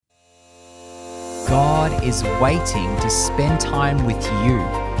God is waiting to spend time with you.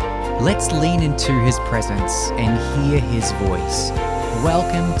 Let's lean into His presence and hear His voice.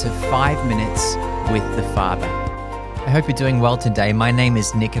 Welcome to 5 Minutes with the Father. I hope you're doing well today. My name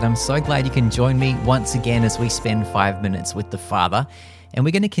is Nick, and I'm so glad you can join me once again as we spend 5 minutes with the Father. And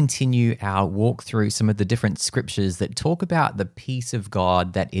we're going to continue our walk through some of the different scriptures that talk about the peace of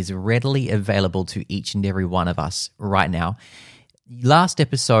God that is readily available to each and every one of us right now. Last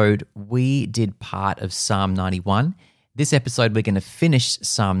episode, we did part of Psalm 91. This episode, we're going to finish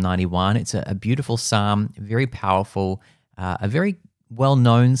Psalm 91. It's a beautiful psalm, very powerful, a very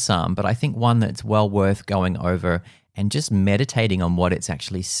well-known psalm, but I think one that's well worth going over and just meditating on what it's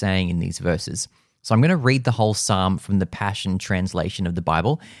actually saying in these verses. So I'm going to read the whole psalm from the Passion Translation of the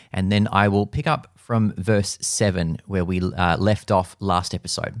Bible, and then I will pick up from verse 7 where we left off last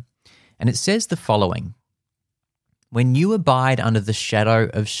episode. And it says the following: "When you abide under the shadow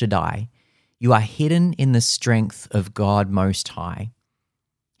of Shaddai, you are hidden in the strength of God Most High.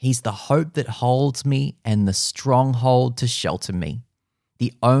 He's the hope that holds me and the stronghold to shelter me,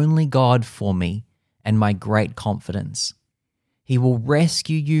 the only God for me and my great confidence. He will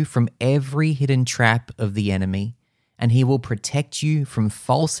rescue you from every hidden trap of the enemy, and He will protect you from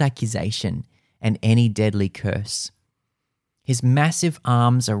false accusation and any deadly curse. His massive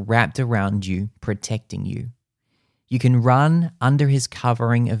arms are wrapped around you, protecting you. You can run under His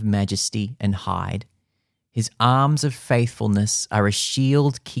covering of majesty and hide. His arms of faithfulness are a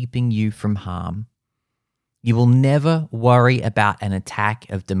shield keeping you from harm. You will never worry about an attack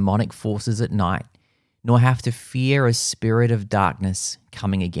of demonic forces at night, nor have to fear a spirit of darkness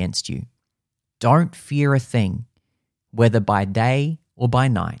coming against you. Don't fear a thing, whether by day or by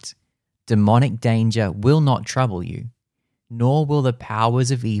night. Demonic danger will not trouble you, nor will the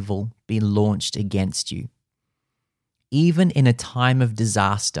powers of evil be launched against you. Even in a time of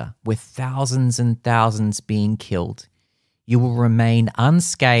disaster, with thousands and thousands being killed, you will remain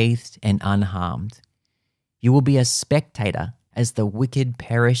unscathed and unharmed. You will be a spectator as the wicked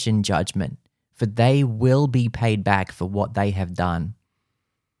perish in judgment, for they will be paid back for what they have done.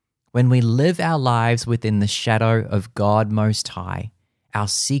 When we live our lives within the shadow of God Most High, our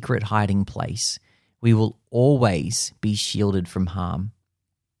secret hiding place, we will always be shielded from harm.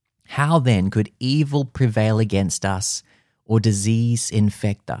 How then could evil prevail against us or disease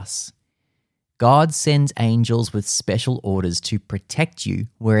infect us? God sends angels with special orders to protect you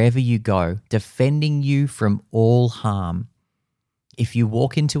wherever you go, defending you from all harm. If you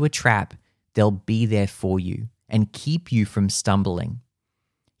walk into a trap, they'll be there for you and keep you from stumbling.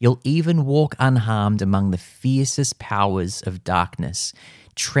 You'll even walk unharmed among the fiercest powers of darkness,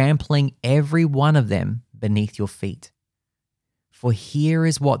 trampling every one of them beneath your feet. For here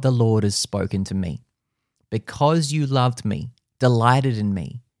is what the Lord has spoken to me. Because you loved me, delighted in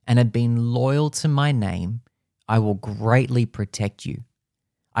me, and have been loyal to my name, I will greatly protect you.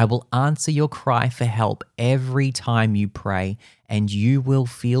 I will answer your cry for help every time you pray, and you will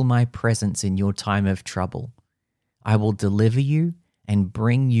feel my presence in your time of trouble. I will deliver you and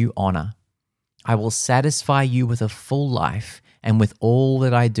bring you honor. I will satisfy you with a full life and with all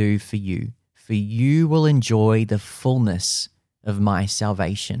that I do for you will enjoy the fullness of my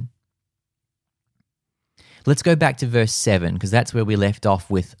salvation." Let's go back to verse 7, because that's where we left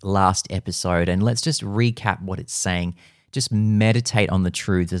off with last episode, and let's just recap what it's saying. Just meditate on the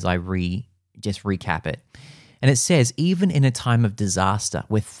truths as I just recap it. And it says, even in a time of disaster,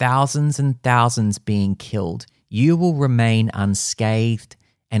 with thousands and thousands being killed, you will remain unscathed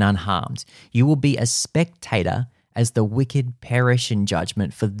and unharmed. You will be a spectator as the wicked perish in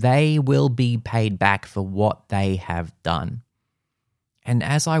judgment, for they will be paid back for what they have done. And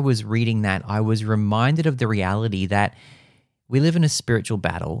as I was reading that, I was reminded of the reality that we live in a spiritual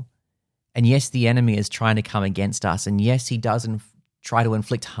battle. And yes, the enemy is trying to come against us. And yes, he does try to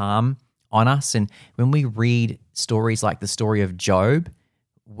inflict harm on us. And when we read stories like the story of Job,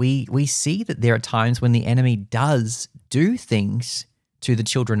 we see that there are times when the enemy does do things to the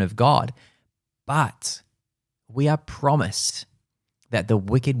children of God. But we are promised that the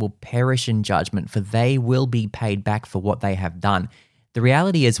wicked will perish in judgment, for they will be paid back for what they have done. The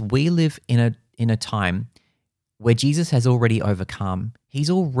reality is we live in a time where Jesus has already overcome. He's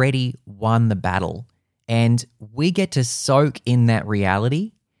already won the battle, and we get to soak in that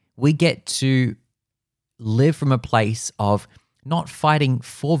reality. We get to live from a place of not fighting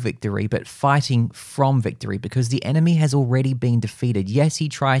for victory, but fighting from victory, because the enemy has already been defeated. Yes, he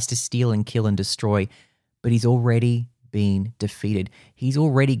tries to steal and kill and destroy, but he's already been defeated. He's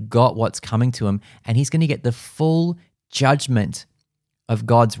already got what's coming to him, and he's going to get the full judgment of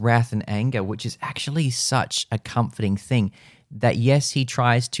God's wrath and anger, which is actually such a comforting thing, that yes, he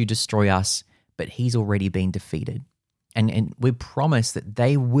tries to destroy us, but he's already been defeated. And we promise that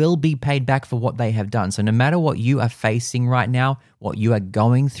they will be paid back for what they have done. So no matter what you are facing right now, what you are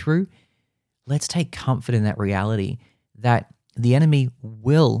going through, let's take comfort in that reality that the enemy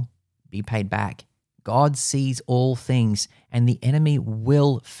will be paid back. God sees all things, and the enemy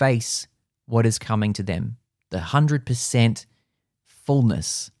will face what is coming to them, the 100%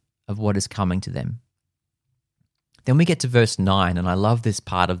 fullness of what is coming to them. Then we get to verse 9, and I love this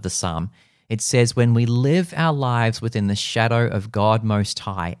part of the psalm. It says, when we live our lives within the shadow of God Most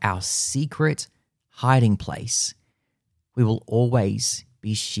High, our secret hiding place, we will always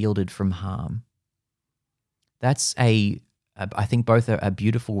be shielded from harm. That's I think both a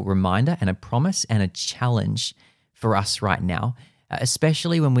beautiful reminder and a promise and a challenge for us right now,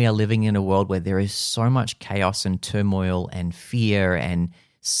 especially when we are living in a world where there is so much chaos and turmoil and fear and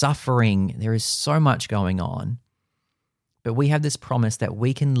suffering. There is so much going on. But we have this promise that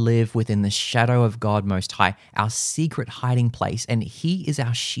we can live within the shadow of God Most High, our secret hiding place, and He is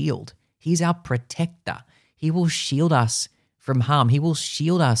our shield. He's our protector. He will shield us from harm. He will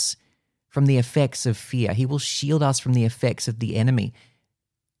shield us from the effects of fear. He will shield us from the effects of the enemy.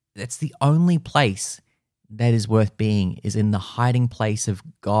 That's the only place that is worth being, is in the hiding place of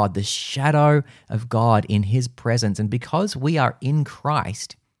God, the shadow of God in His presence. And because we are in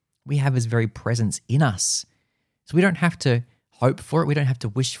Christ, we have His very presence in us. So we don't have to hope for it. We don't have to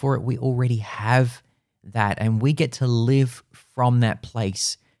wish for it. We already have that, and we get to live from that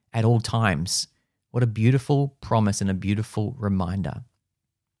place at all times. What a beautiful promise and a beautiful reminder.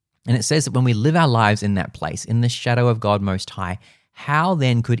 And it says that when we live our lives in that place, in the shadow of God Most High, how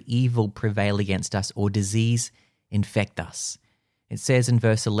then could evil prevail against us or disease infect us? It says in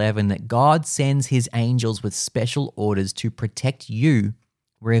verse 11 that God sends His angels with special orders to protect you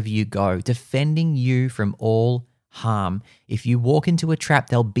wherever you go, defending you from all harm. If you walk into a trap,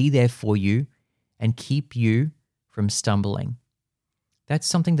 they'll be there for you and keep you from stumbling. That's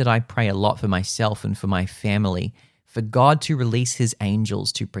something that I pray a lot for myself and for my family, for God to release His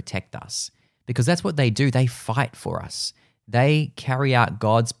angels to protect us, because that's what they do. They fight for us. They carry out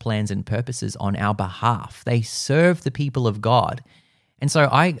God's plans and purposes on our behalf. They serve the people of God. And so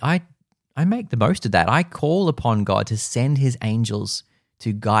I make the most of that. I call upon God to send His angels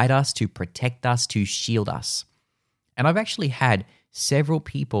to guide us, to protect us, to shield us. And I've actually had several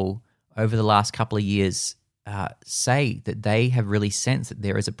people over the last couple of years say that they have really sensed that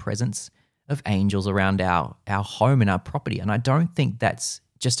there is a presence of angels around our home and our property. And I don't think that's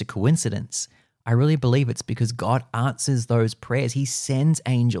just a coincidence. I really believe it's because God answers those prayers. He sends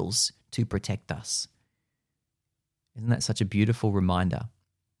angels to protect us. Isn't that such a beautiful reminder?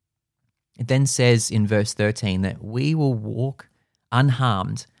 It then says in verse 13 that we will walk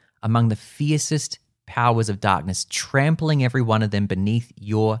unharmed among the fiercest powers of darkness, trampling every one of them beneath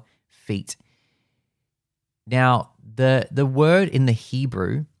your feet. Now, the word in the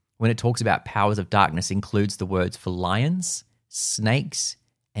Hebrew, when it talks about powers of darkness, includes the words for lions, snakes,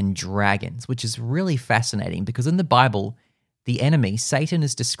 and dragons, which is really fascinating because in the Bible, the enemy, Satan,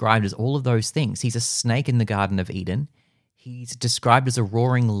 is described as all of those things. He's a snake in the Garden of Eden. He's described as a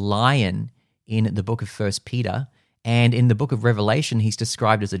roaring lion in the book of 1 Peter. And in the book of Revelation, he's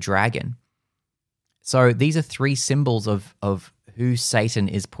described as a dragon. So these are three symbols of who Satan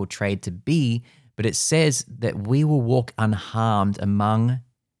is portrayed to be, but it says that we will walk unharmed among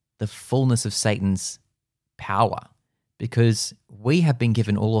the fullness of Satan's power because we have been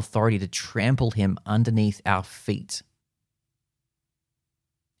given all authority to trample him underneath our feet.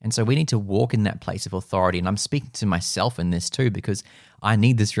 And so we need to walk in that place of authority. And I'm speaking to myself in this too because I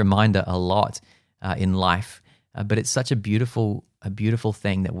need this reminder a lot in life. But it's such a beautiful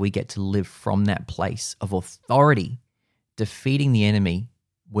thing that we get to live from that place of authority, defeating the enemy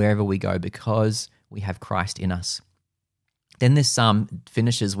wherever we go because we have Christ in us. Then this psalm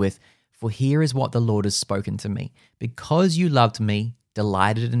finishes with, "For here is what the Lord has spoken to me. Because you loved me,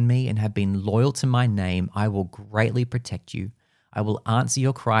 delighted in me, and have been loyal to my name, I will greatly protect you. I will answer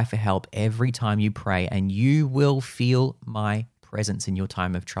your cry for help every time you pray, and you will feel my presence in your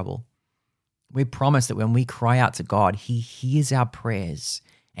time of trouble." We promise that when we cry out to God, He hears our prayers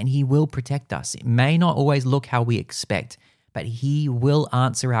and He will protect us. It may not always look how we expect, but He will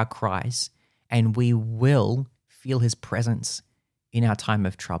answer our cries and we will feel His presence in our time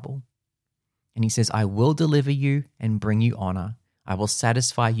of trouble. And He says, "I will deliver you and bring you honor. I will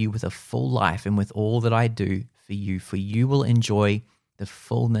satisfy you with a full life and with all that I do for you will enjoy the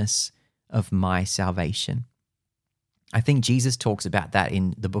fullness of my salvation." I think Jesus talks about that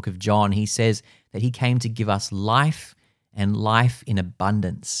in the book of John. He says that He came to give us life and life in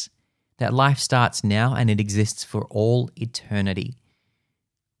abundance. That life starts now and it exists for all eternity.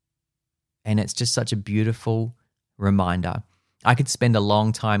 And it's just such a beautiful reminder. I could spend a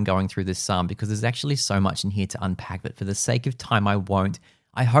long time going through this psalm because there's actually so much in here to unpack, but for the sake of time, I won't.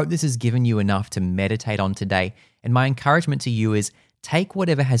 I hope this has given you enough to meditate on today. And my encouragement to you is take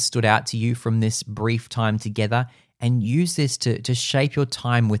whatever has stood out to you from this brief time together and use this to shape your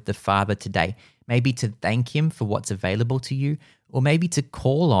time with the Father today. Maybe to thank Him for what's available to you, or maybe to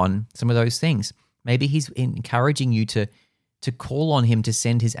call on some of those things. Maybe He's encouraging you to call on Him to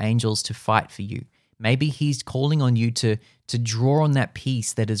send His angels to fight for you. Maybe He's calling on you to draw on that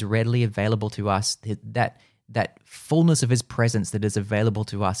peace that is readily available to us, that fullness of His presence that is available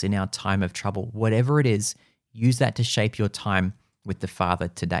to us in our time of trouble. Whatever it is, use that to shape your time with the Father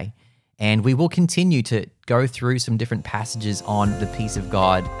today. And we will continue to go through some different passages on the peace of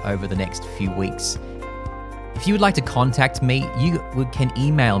God over the next few weeks. If you would like to contact me, you can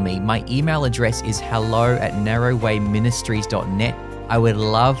email me. My email address is hello@narrowwayministries.net. I would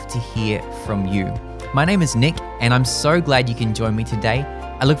love to hear from you. My name is Nick, and I'm so glad you can join me today.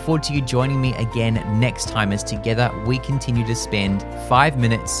 I look forward to you joining me again next time as together we continue to spend 5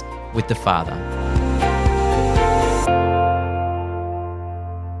 minutes with the Father.